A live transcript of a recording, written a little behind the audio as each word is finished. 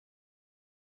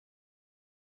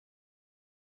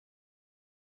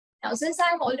Now, since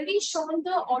I've already shown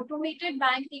the automated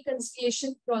bank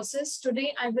reconciliation process,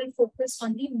 today I will focus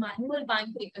on the manual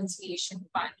bank reconciliation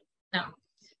part. Now,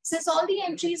 since all the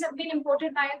entries have been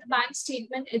imported by the bank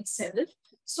statement itself,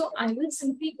 so I will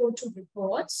simply go to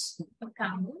reports,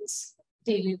 accounts,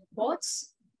 daily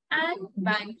reports, and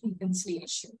bank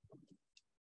reconciliation.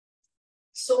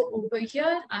 So over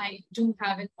here, I do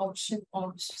have an option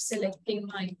of selecting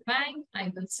my bank.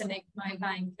 I will select my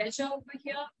bank ledger over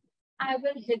here. I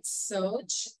will hit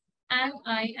search and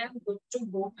I am good to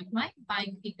go with my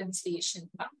bank reconciliation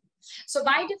part. So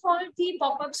by default, the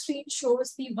pop-up screen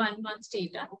shows the 1 month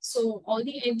data. So all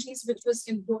the entries which was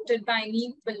imported by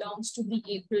me belongs to the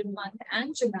April month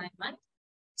and July month.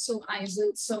 So I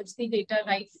will search the data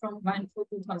right from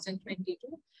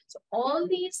 1/4/2022. So all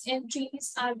these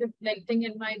entries are reflecting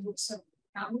in my books of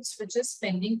accounts, which is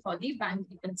pending for the bank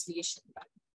reconciliation part.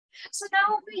 So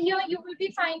now over here, you will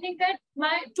be finding that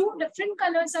my 2 different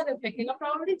colors are reflecting, or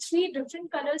probably 3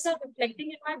 different colors are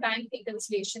reflecting in my bank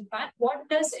reconciliation part. What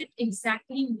does it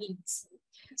exactly mean?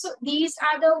 So these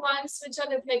are the ones which are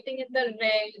reflecting in the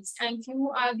reds, and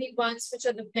few are the ones which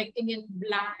are reflecting in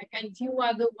black, and few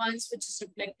are the ones which is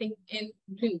reflecting in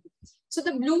blue. So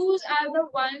the blues are the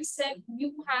ones that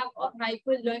you have a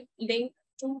hyperlink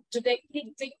to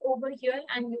directly click over here,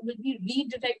 and you will be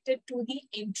redirected to the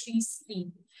entry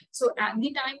screen. So at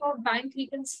the time of bank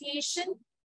reconciliation,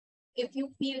 if you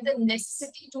feel the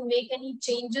necessity to make any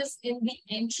changes in the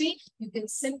entry, you can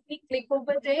simply click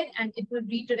over there and it will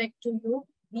redirect to you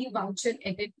the voucher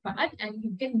edit part, and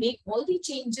you can make all the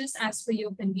changes as per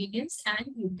your convenience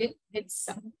and you can hit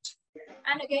submit.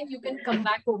 And again, you can come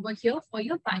back over here for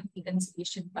your bank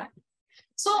reconciliation part.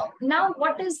 So now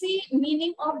what is the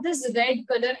meaning of this red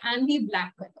color and the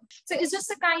black color? So it's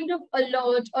just a kind of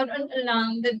alert or an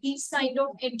alarm that these kind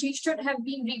of entries should have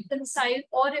been reconciled,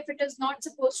 or if it is not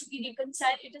supposed to be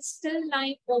reconciled, it is still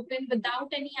lying open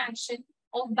without any action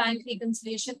of bank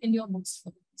reconciliation in your books.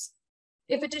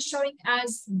 If it is showing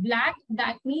as black,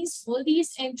 that means all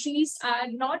these entries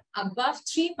are not above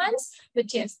 3 months,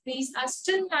 but yes, these are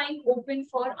still lying open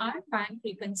for our bank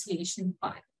reconciliation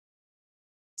part.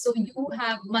 So you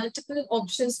have multiple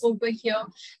options over here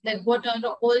that what are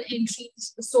the all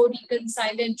entries, so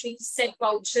reconciled entries, set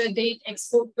voucher date,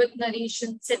 export with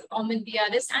narration, set common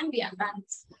VRS and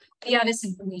VRS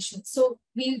information. So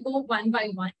we'll go one by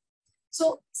one.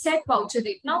 So set voucher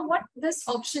date. Now what this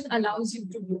option allows you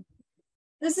to do?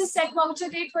 This is set voucher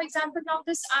date. For example, now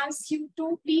this asks you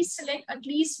to please select at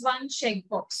least one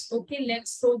checkbox. Okay,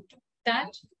 let's go to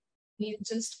that. We'll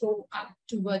just go up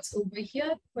towards over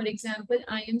here. For example,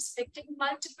 I am selecting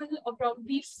multiple or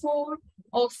probably 4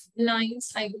 of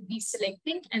lines I will be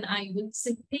selecting, and I will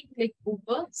simply click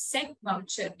over set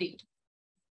voucher date.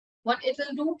 What it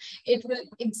will do, it will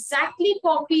exactly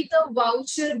copy the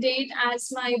voucher date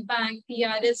as my bank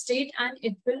PRS date, and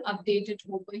it will update it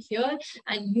over here.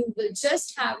 And you will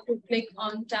just have to click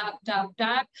on tap,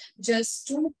 just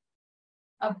to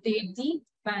update the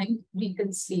bank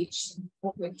reconciliation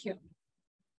over here.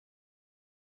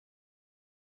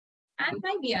 And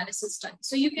my VRS is done.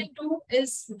 So you can do the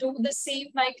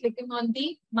same by clicking on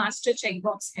the master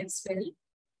checkbox as well.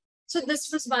 So this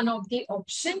was one of the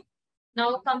option.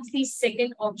 Now comes the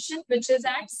second option, which is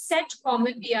at set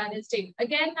common VRS date.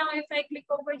 Again, now if I click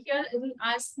over here, it will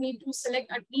ask me to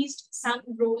select at least some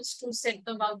rows to set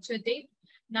the voucher date.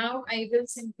 Now I will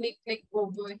simply click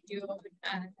over here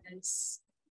as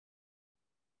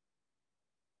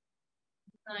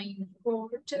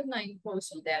 9/4 till 9/4.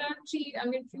 So there are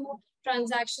few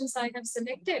transactions I have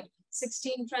selected.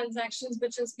 16 transactions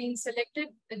which has been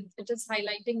selected. It is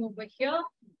highlighting over here.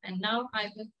 And now I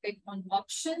will click on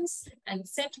options and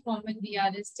set common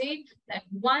VRS date. That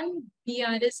one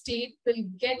VRS date will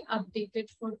get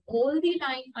updated for all the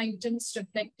line items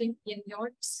reflecting in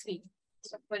your screen.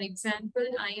 So for example,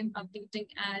 I am updating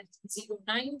at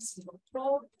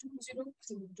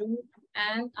 09/04/2022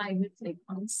 and I will click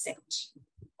on set.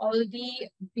 All the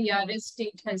VRS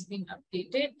date has been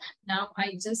updated. Now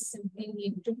I just simply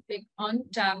need to click on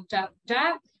tab,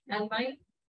 and my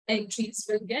entries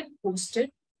will get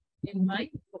posted in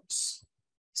my books.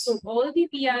 So all the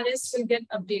VRS will get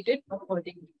updated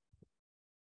accordingly.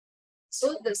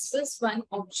 So this was one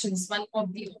of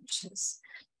the options.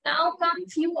 Now come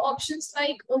few options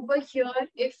like over here.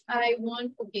 If I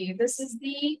want, okay, this is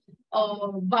the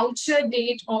voucher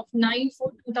date of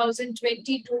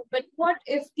 9/4/2022. But what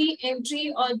if the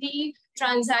entry or the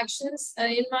transactions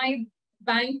in my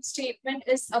bank statement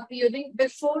is appearing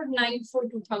before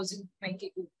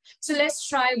 9/4/2022? So let's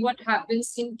try what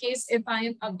happens in case if I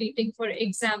am updating, for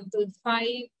example,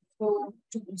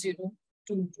 5/4/2022.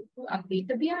 to update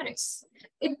the BRS.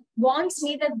 It wants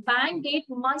me that bank date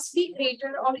must be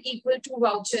greater or equal to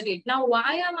voucher date. Now,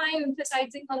 why am I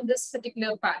emphasizing on this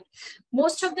particular part?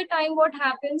 Most of the time, what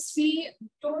happens, we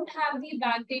don't have the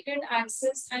backdated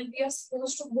access and we are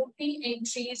supposed to book the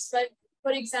entries, but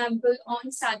for example,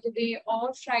 on Saturday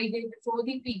or Friday before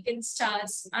the weekend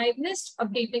starts, I missed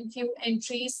updating few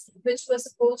entries which were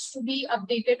supposed to be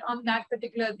updated on that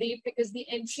particular date because the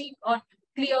entry got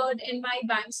cleared in my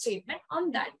bank statement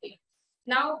on that day.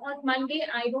 Now on Monday,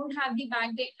 I don't have the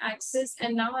backdate access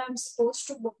and now I'm supposed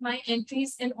to book my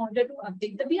entries in order to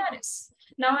update the BRS.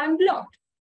 Now I'm blocked.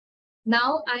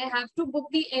 Now I have to book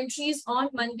the entries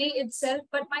on Monday itself,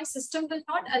 but my system will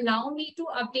not allow me to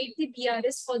update the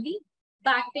BRS for the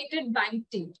backdated bank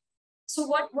date. So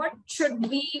what should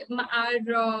be our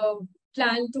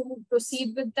plan to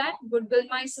proceed with that? Will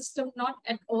my system not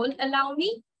at all allow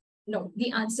me? No,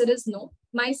 the answer is no.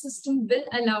 My system will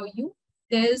allow you.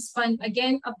 There's one,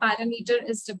 again, a parameter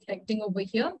is reflecting over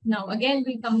here. Now, again,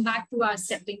 we come back to our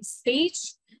settings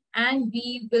page and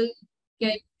we will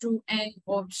get to an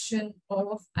option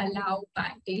of allow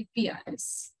backdate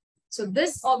BRS. So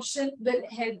this option will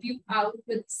help you out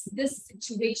with this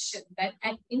situation that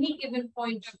at any given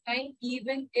point of time,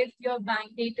 even if your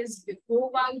bank date is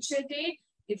before voucher date,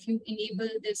 if you enable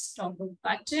this toggle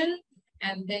button,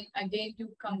 and then again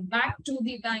you come back to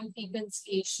the bank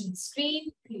reconciliation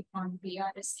screen, click on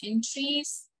BRS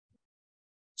entries,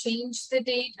 change the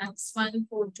date as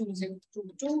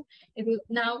 142022. It will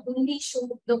now only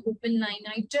show the open line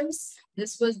items.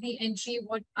 This was the entry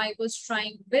what I was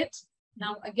trying with.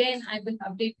 Now again, I will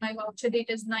update my voucher date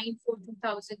as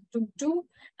 9/4/2022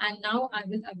 and now I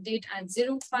will update at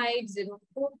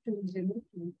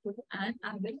 05/04/2022 and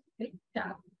I will click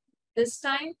tab. This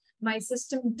time, my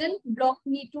system didn't block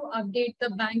me to update the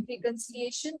bank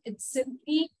reconciliation. It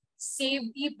simply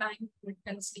saved the bank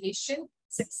reconciliation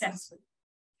successfully.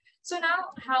 So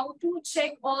now how to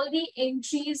check all the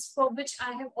entries for which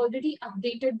I have already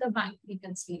updated the bank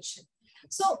reconciliation.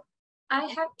 So I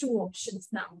have two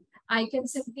options now. I can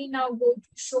simply now go to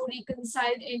show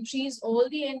reconciled entries, all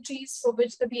the entries for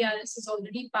which the BRS is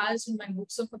already passed in my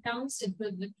books of accounts. It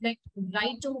will reflect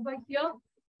right over here.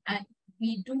 And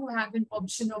we do have an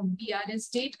option of BRS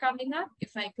date coming up.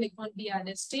 If I click on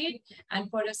BRS date and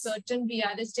for a certain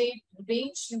BRS date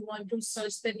range, you want to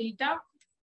search the data.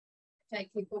 If I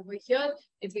click over here,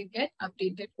 it will get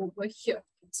updated over here.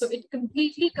 So it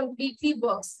completely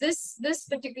works. This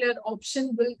particular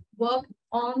option will work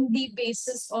on the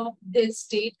basis of this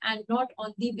date and not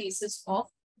on the basis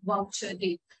of voucher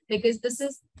date, because this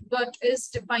is what is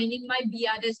defining my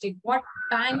BRS date, what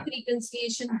bank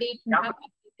reconciliation date you have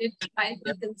updated by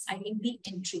reconciling the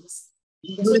entries.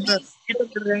 So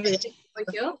over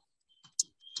here,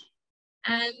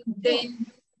 and then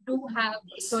do have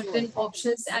certain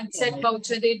options and set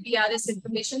voucher date, BRS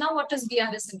information. Now, what is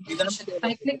BRS information? If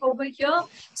I click over here,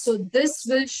 so this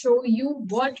will show you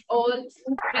what all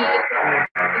who created,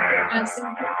 who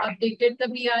updated the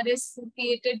BRS, who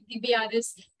created the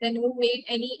BRS, then who made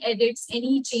any edits,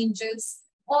 any changes.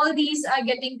 All these are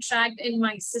getting tracked in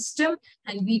my system.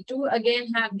 And we do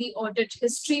again have the audit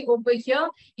history over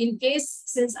here. In case,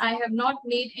 since I have not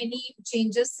made any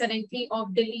changes currently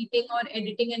of deleting or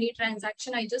editing any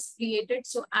transaction, I just created.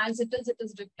 So as it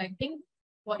is reflecting.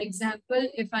 For example,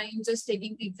 if I am just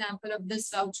taking the example of this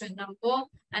voucher number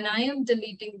and I am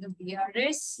deleting the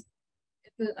BRS,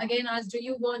 it will again ask, do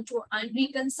you want to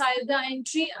unreconcile the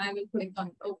entry? I will click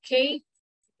on OK.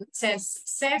 It says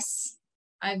success.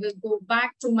 I will go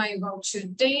back to my voucher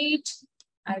date.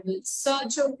 I will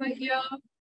search over here.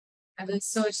 I will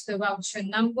search the voucher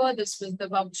number. This was the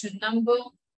voucher number.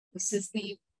 This is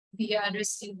the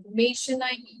BRS information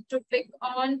I need to click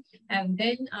on. And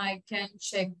then I can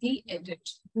check the edit.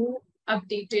 Who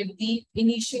updated the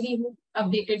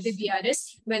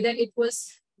BRS, whether it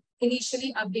was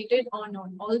initially updated or not.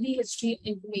 All the history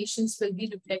informations will be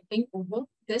reflecting over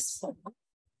this form.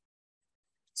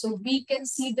 So we can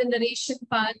see the narration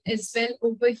part as well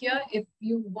over here if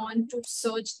you want to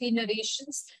search the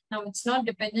narrations. Now it's not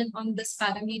dependent on this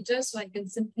parameter, so I can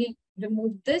simply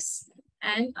remove this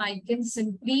and I can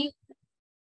simply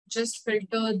just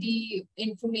filter the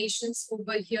informations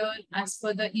over here as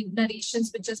per the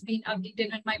narrations which has been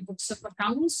updated in my books of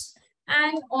accounts.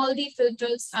 And all the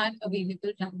filters are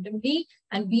available randomly.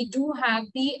 And we do have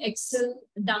the Excel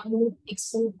download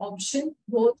export option,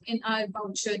 both in our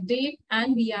voucher date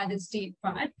and BRS date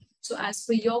part. So as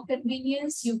per your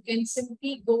convenience, you can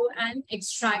simply go and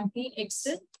extract the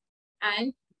Excel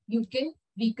and you can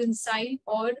reconcile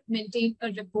or maintain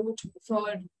a report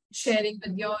for sharing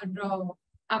with your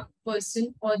up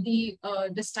person or the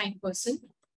destined person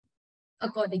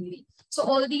accordingly. So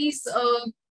all these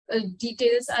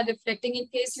details are reflecting. In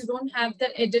case you don't have the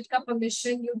edit ka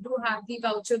permission, you do have the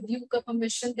voucher view ka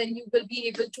permission, then you will be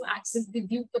able to access the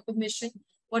view ka permission.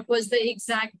 What was the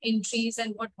exact entries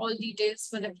and what all details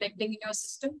were reflecting in your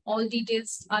system. All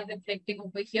details are reflecting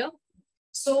over here.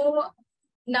 So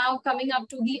now coming up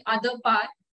to the other part,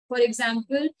 for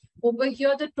example, over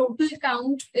here, the total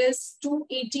count is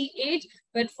 288,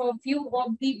 but for few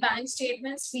of the bank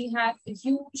statements, we have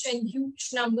huge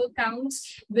number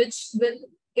counts, which will,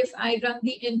 if I run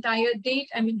the entire date,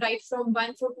 I mean, right from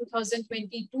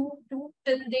 1/4/2022 to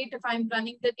till date, if I'm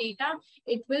running the data,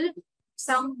 it will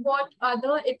somewhat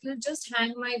other, it will just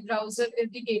hang my browser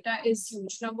if the data is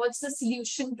huge. Now, what's the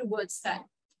solution towards that?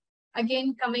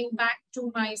 Again, coming back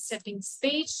to my settings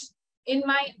page, in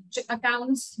my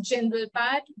accounts general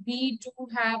part, we do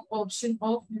have option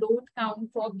of load count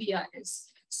for VRS.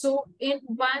 So in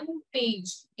one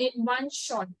page, in one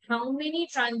shot, how many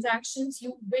transactions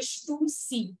you wish to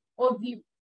see or view?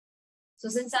 So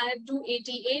since I have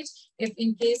 288, if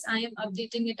in case I am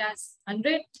updating it as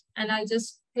 100, and I'll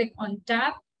just click on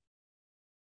tab.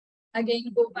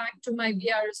 Again, go back to my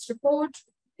VRS report.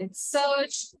 It's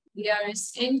search,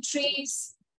 VRS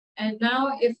entries. And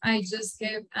now if I just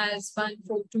give as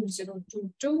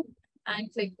 142022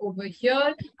 and click over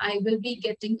here, I will be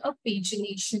getting a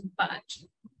pagination part.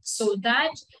 So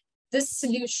that this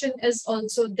solution is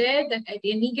also there, that at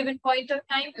any given point of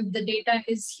time, if the data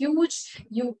is huge,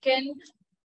 you can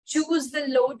choose the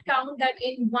load count, that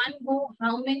in one go,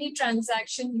 how many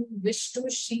transactions you wish to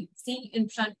see in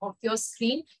front of your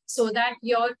screen, so that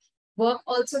your work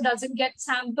also doesn't get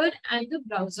sampled and the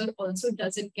browser also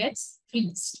doesn't get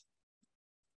freezed.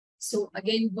 So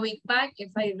again, going back,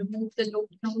 if I remove the load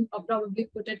count or probably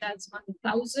put it as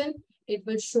 1000, it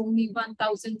will show me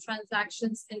 1000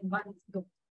 transactions in one go.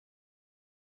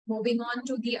 Moving on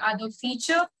to the other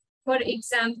feature. For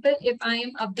example, if I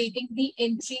am updating the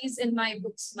entries in my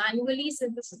books manually,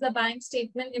 since this is a bank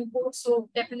statement import, so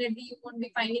definitely you won't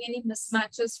be finding any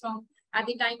mismatches from at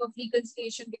the time of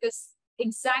reconciliation, because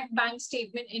exact bank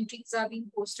statement entries are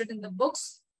being posted in the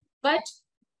books. But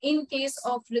in case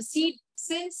of receipt,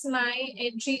 since my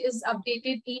entry is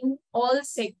updated in all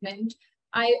segment,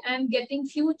 I am getting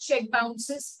few check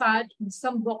bounces part.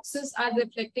 Some boxes are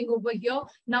reflecting over here.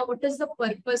 Now, what is the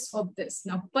purpose of this?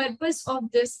 Now, purpose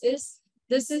of this is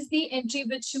the entry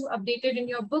which you updated in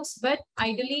your books. But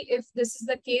ideally, if this is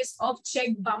the case of check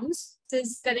bounce,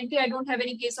 since currently I don't have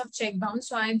any case of check bounce,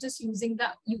 so I'm just using the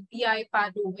UPI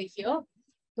part over here.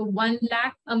 The 1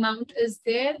 lakh amount is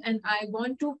there, and I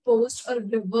want to post a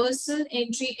reversal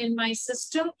entry in my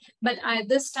system. But at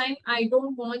this time, I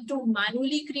don't want to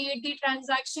manually create the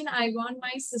transaction. I want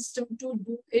my system to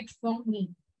do it for me.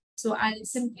 So I'll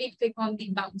simply click on the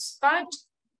bounce part.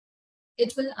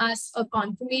 It will ask a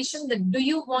confirmation that do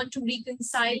you want to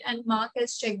reconcile and mark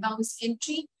as check bounce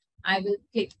entry? I will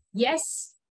click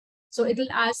yes. So it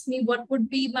will ask me what would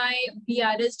be my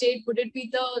VRS date. Would it be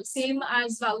the same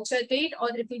as voucher date,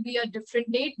 or it will be a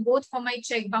different date, both for my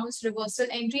check bounce reversal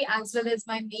entry as well as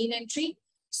my main entry.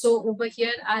 So over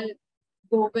here, I'll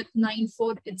go with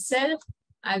 94 itself.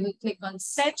 I will click on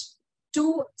set.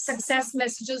 2 success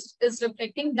messages is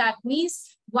reflecting. That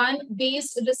means 1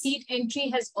 base receipt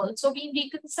entry has also been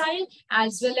reconciled,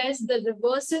 as well as the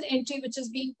reversal entry, which is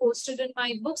being posted in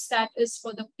my books, that is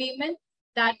for the payment,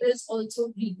 that is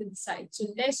also reconciled. So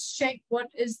let's check what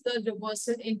is the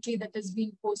reversal entry that is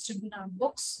being posted in our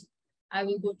books. I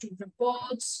will go to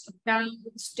reports,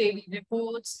 accounts, daily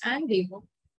reports, and demo.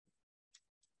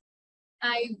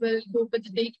 I will go with the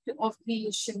date of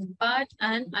creation part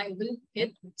and I will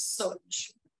hit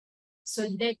search. So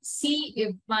let's see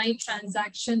if my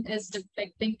transaction is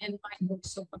reflecting in my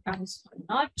books of accounts or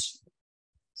not.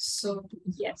 So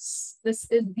yes, this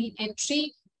is the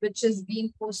entry which is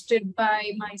being posted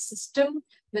by my system,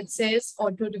 which says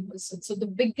auto reversal. So the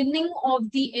beginning of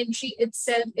the entry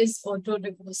itself is auto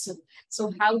reversal.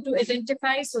 So how to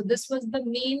identify? So this was the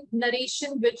main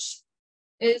narration, which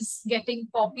is getting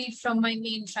copied from my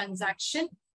main transaction.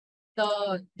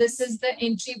 This is the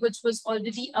entry which was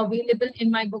already available in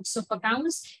my books of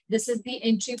accounts. This is the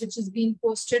entry which is being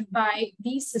posted by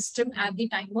the system at the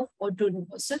time of auto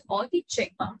reversal or the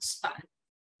check bounce part.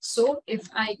 So if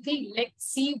I click, let's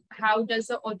see how does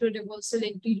the auto reversal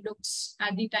entry looks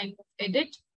at the time of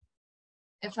edit.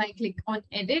 If I click on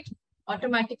edit,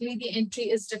 automatically the entry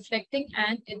is reflecting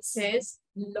and it says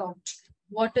locked.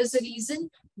 What is the reason?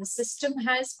 The system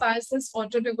has passed this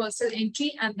auto reversal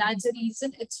entry, and that's the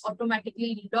reason it's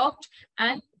automatically locked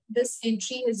and this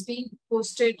entry has been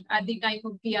posted at the time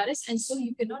of VRS, and so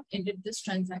you cannot edit this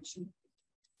transaction.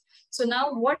 So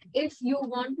now what if you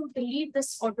want to delete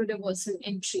this auto reversal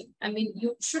entry? I mean,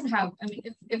 you should have, I mean,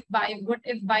 if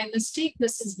by mistake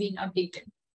this has been updated?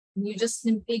 You just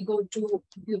simply go to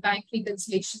your bank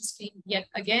reconciliation screen yet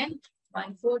again,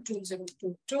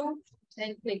 142022,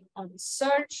 then click on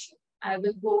search. I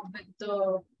will go with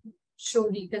the show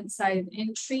reconciled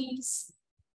entries,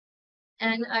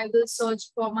 and I will search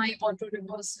for my auto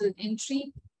reversal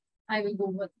entry. I will go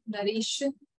with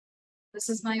narration. This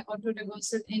is my auto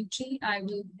reversal entry. I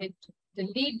will hit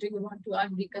delete. Do you want to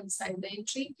unreconcile the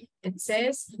entry? It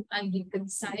says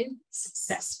unreconciled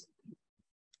successfully.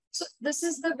 So this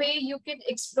is the way you can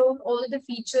explore all the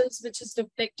features which is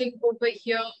reflecting over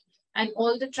here, and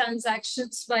all the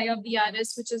transactions via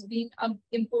VRS which has been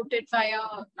imported via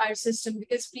our system.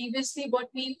 Because previously what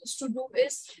we used to do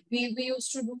is we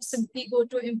used to do simply go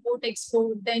to import,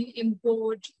 export, then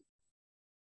import.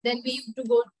 Then we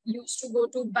used to go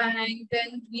to bank,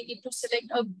 then we need to select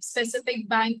a specific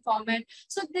bank format.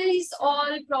 So these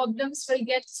all problems will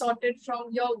get sorted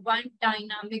from your one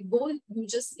dynamic goal. You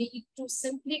just need to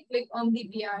simply click on the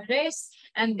VRS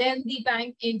and then the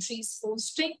bank entries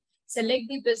posting. Select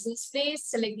the business place,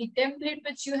 select the template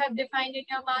which you have defined in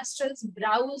your masters,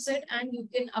 browse it, and you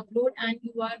can upload, and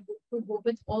you are good to go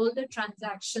with all the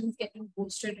transactions getting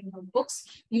posted in your books.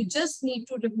 You just need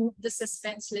to remove the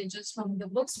suspense ledgers from the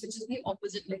books, which is the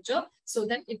opposite ledger, so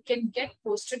that it can get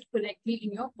posted correctly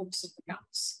in your books of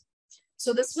accounts.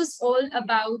 So this was all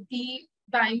about the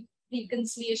bank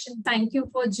reconciliation. Thank you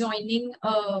for joining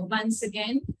once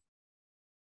again.